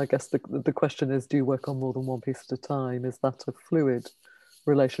I guess the question is, do you work on more than one piece at a time? Is that a fluid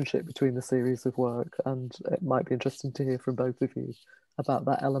relationship between the series of work? And it might be interesting to hear from both of you about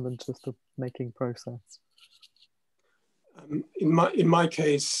that element of the making process. In my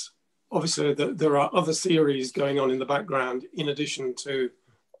case, obviously there are other series going on in the background in addition to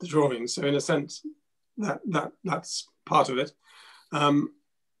the drawings. So in a sense, that's part of it.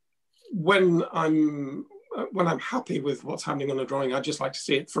 When I'm happy with what's happening on a drawing, I just like to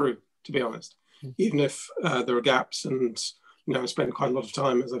see it through, to be honest, even if there are gaps. And I spend quite a lot of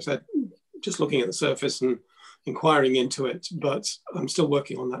time, as I've said, just looking at the surface and inquiring into it, but I'm still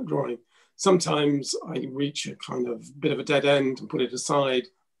working on that drawing. Sometimes I reach a kind of bit of a dead end and put it aside,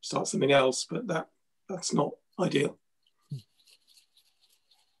 start something else, but that's not ideal.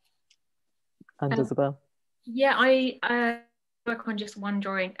 And Isabel? Yeah, I work on just one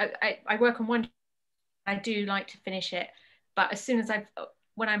drawing. I work on one. I do like to finish it, but as soon as I've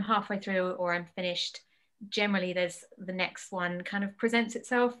when I'm halfway through or I'm finished, generally there's the next one kind of presents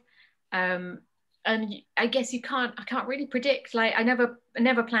itself. And I guess I can't really predict. Like I never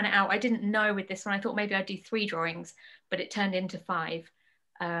plan it out. I didn't know with this one. I thought maybe I'd do 3 drawings, but it turned into 5.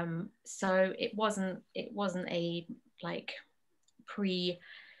 So it wasn't a like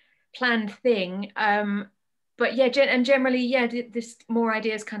pre-planned thing. But yeah, and generally, yeah, this more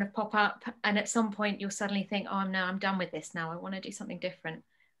ideas kind of pop up, and at some point you'll suddenly think, oh no, I'm done with this now. I want to do something different.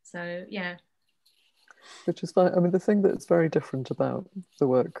 So yeah. Which is fine. I mean, the thing that's very different about the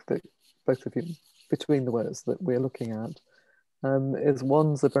work that both of you, between the works that we're looking at, is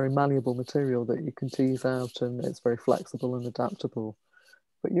one's a very malleable material that you can tease out, and it's very flexible and adaptable.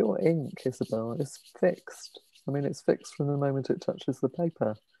 But your ink, Isabel, is fixed. I mean, it's fixed from the moment it touches the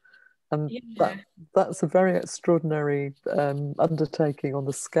paper. And yeah. that's a very extraordinary undertaking on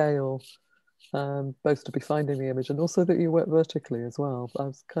the scale, both to be finding the image and also that you work vertically as well. I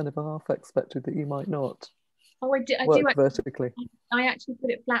was kind of half expected that you might not work vertically. I actually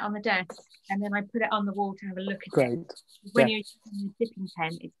put it flat on the desk, and then I put it on the wall to have a look at Great. it. When you're using a dipping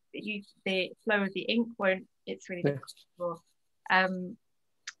pen, the flow of the ink won't. It's really difficult.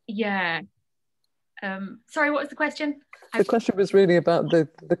 Yeah. Sorry, what was the question? The question was really about the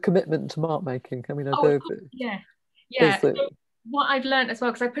commitment to mark making. I mean, yeah. So what I've learned as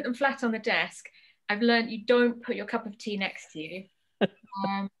well, because I put them flat on the desk, I've learned you don't put your cup of tea next to you.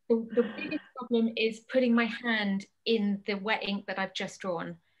 The biggest problem is putting my hand in the wet ink that I've just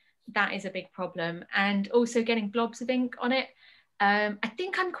drawn. That is a big problem, and also getting blobs of ink on it. I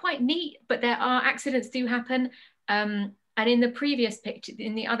think I'm quite neat, but there are accidents do happen. And in the previous picture,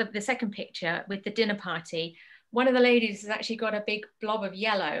 the second picture with the dinner party, one of the ladies has actually got a big blob of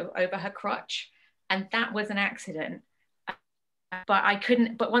yellow over her crotch, and that was an accident. But I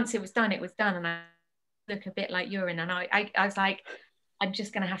couldn't. But once it was done, and I look a bit like urine, and I was like, I'm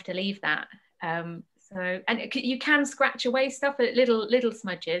just going to have to leave that. And you can scratch away stuff, little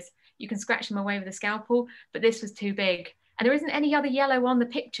smudges. You can scratch them away with a scalpel, but this was too big, and there isn't any other yellow on the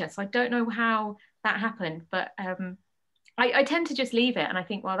picture, so I don't know how that happened. But I tend to just leave it, and I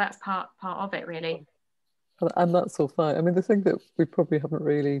think, well, that's part of it, really. And that's all fine. I mean, the thing that we probably haven't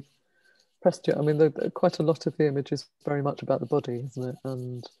really pressed yet, I mean, quite a lot of the image is very much about the body, isn't it?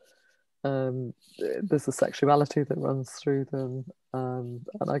 And there's a sexuality that runs through them. And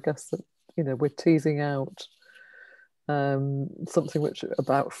I guess that, we're teasing out something which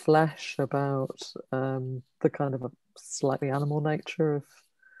about flesh, about the kind of a slightly animal nature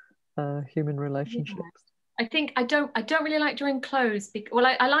of human relationships. Yeah. I think I don't really like drawing clothes. Well,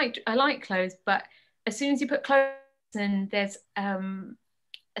 I like clothes, but as soon as you put clothes in, there's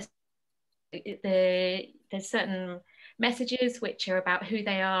certain messages which are about who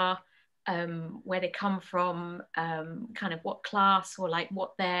they are, where they come from, kind of what class or like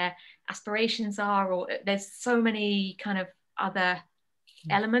what their aspirations are, or there's so many kind of other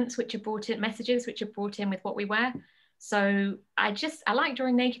elements which are brought in, messages which are brought in with what we wear. So I like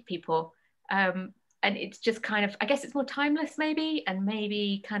drawing naked people. And it's just kind of, I guess it's more timeless maybe, and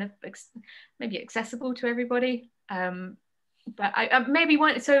maybe kind of maybe accessible to everybody. But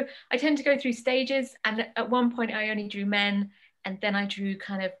so I tend to go through stages, and at one point I only drew men, and then I drew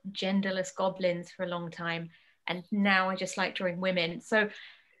kind of genderless goblins for a long time, and now I just like drawing women. So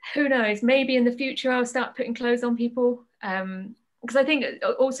who knows, maybe in the future I'll start putting clothes on people, because I think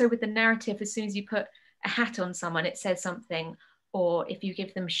also with the narrative, as soon as you put a hat on someone, it says something. Or if you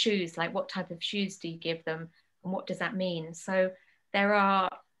give them shoes, like what type of shoes do you give them, and what does that mean? So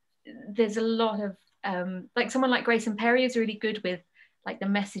there's a lot of like someone like Grace and Perry is really good with like the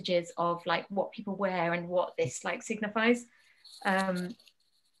messages of like what people wear and what this like signifies.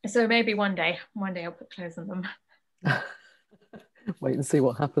 So maybe one day I'll put clothes on them. Wait and see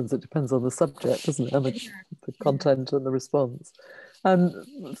what happens. It depends on the subject, doesn't it? And the content and the response.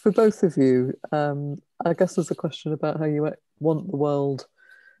 For both of you, I guess there's a question about how you want the world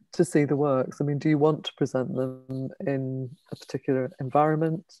to see the works. I mean, do you want to present them in a particular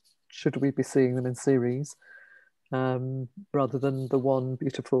environment? Should we be seeing them in series rather than the one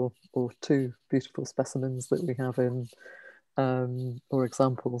beautiful or two beautiful specimens that we have in or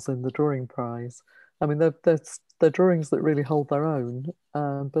examples in the drawing prize? I mean, they're drawings that really hold their own,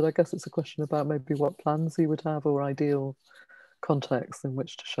 but I guess it's a question about maybe what plans you would have or ideal context in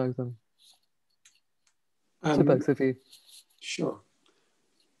which to show them to both of you. Sure.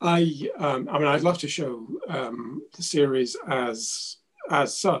 I mean, I'd love to show the series as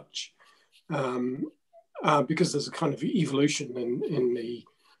such, because there's a kind of evolution in the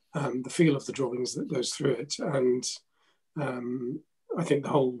feel of the drawings that goes through it, and I think the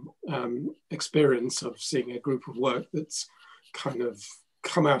whole experience of seeing a group of work that's kind of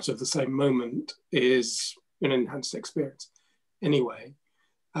come out of the same moment is an enhanced experience anyway.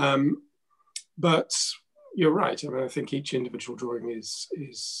 But you're right. I mean, I think each individual drawing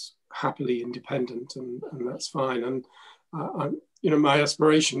is happily independent, and that's fine. And my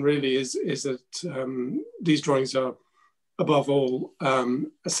aspiration really is that these drawings are, above all,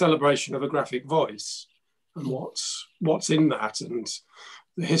 a celebration of a graphic voice and what's in that, and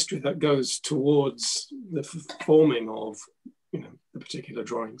the history that goes towards the forming of the particular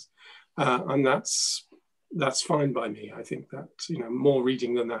drawings, and that's fine by me. I think that more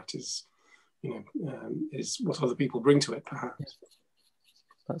reading than that is what other people bring to it, perhaps.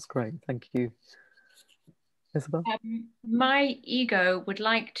 That's great, thank you. Isabel? My ego would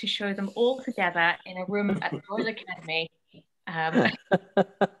like to show them all together in a room at the Royal Academy. Anyway,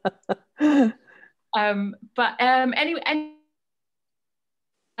 and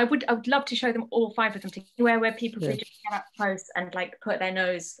I would love to show them all 5 of them together, where people could just get up close and like put their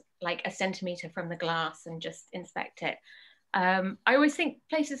nose like a centimetre from the glass and just inspect it. I always think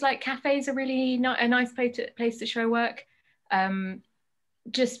places like cafes are really a nice place to show work,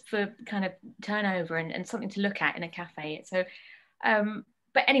 just for kind of turnover and something to look at in a cafe. So,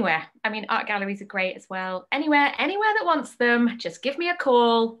 but anywhere, I mean, art galleries are great as well. Anywhere that wants them, just give me a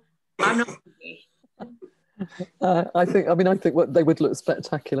call. I'm not I think what they would look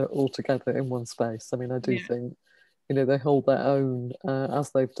spectacular all together in one space. I mean, I do think, they hold their own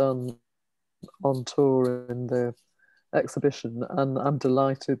as they've done on tour in the exhibition, and I'm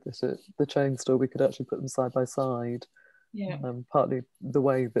delighted that at the chain store we could actually put them side by side. Partly the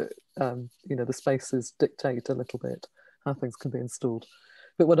way that the spaces dictate a little bit how things can be installed.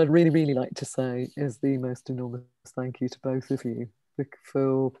 But what I'd really like to say is the most enormous thank you to both of you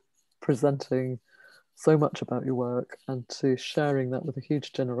for presenting so much about your work and to sharing that with a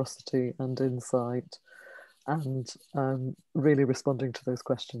huge generosity and insight, and really responding to those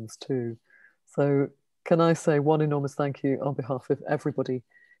questions too. So can I say one enormous thank you on behalf of everybody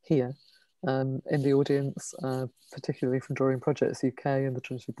here in the audience, particularly from Drawing Projects UK and the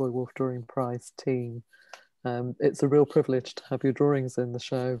Trinity Buoy Wharf Drawing Prize team. It's a real privilege to have your drawings in the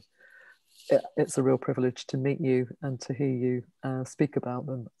show. It's a real privilege to meet you and to hear you speak about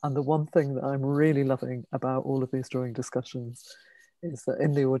them. And the one thing that I'm really loving about all of these drawing discussions is that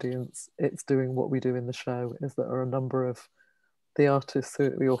in the audience, it's doing what we do in the show, is that there are a number of the artists who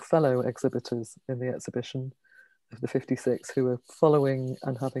are your fellow exhibitors in the exhibition of the 56 who are following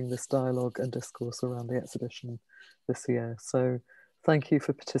and having this dialogue and discourse around the exhibition this year. So thank you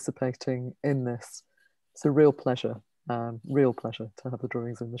for participating in this. It's a real pleasure to have the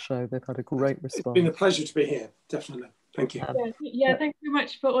drawings in the show. They've had a great response. It's been a pleasure to be here, definitely. Thank you. Yeah, thank you very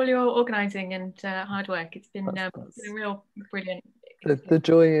much for all your organising and hard work. It's been a real brilliant experience. The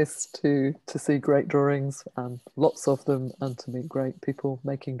joy is to see great drawings, and lots of them, and to meet great people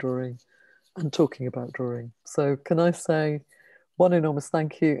making drawing and talking about drawing. So can I say one enormous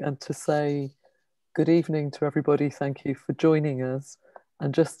thank you, and to say good evening to everybody. Thank you for joining us.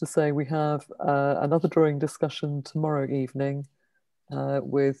 And just to say, we have another drawing discussion tomorrow evening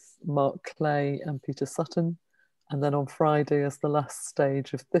with Mark Clay and Peter Sutton. And then on Friday, as the last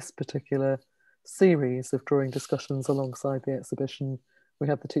stage of this particular series of drawing discussions alongside the exhibition, we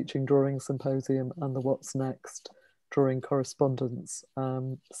have the Teaching Drawing Symposium and the What's Next Drawing Correspondence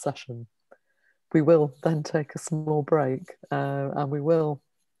session. We will then take a small break and we will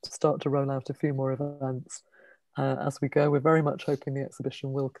start to roll out a few more events as we go. We're very much hoping the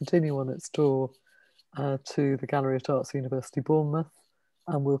exhibition will continue on its tour to the Gallery at Arts University Bournemouth,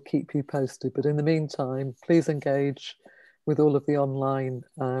 and we'll keep you posted. But in the meantime, please engage with all of the online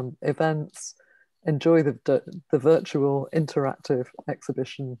events, enjoy the virtual interactive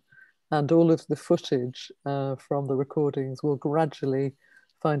exhibition, and all of the footage from the recordings will gradually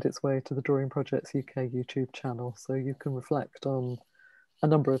find its way to the Drawing Projects UK YouTube channel, so you can reflect on a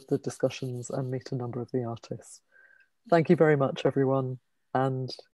number of the discussions and meet a number of the artists. Thank you very much, everyone, and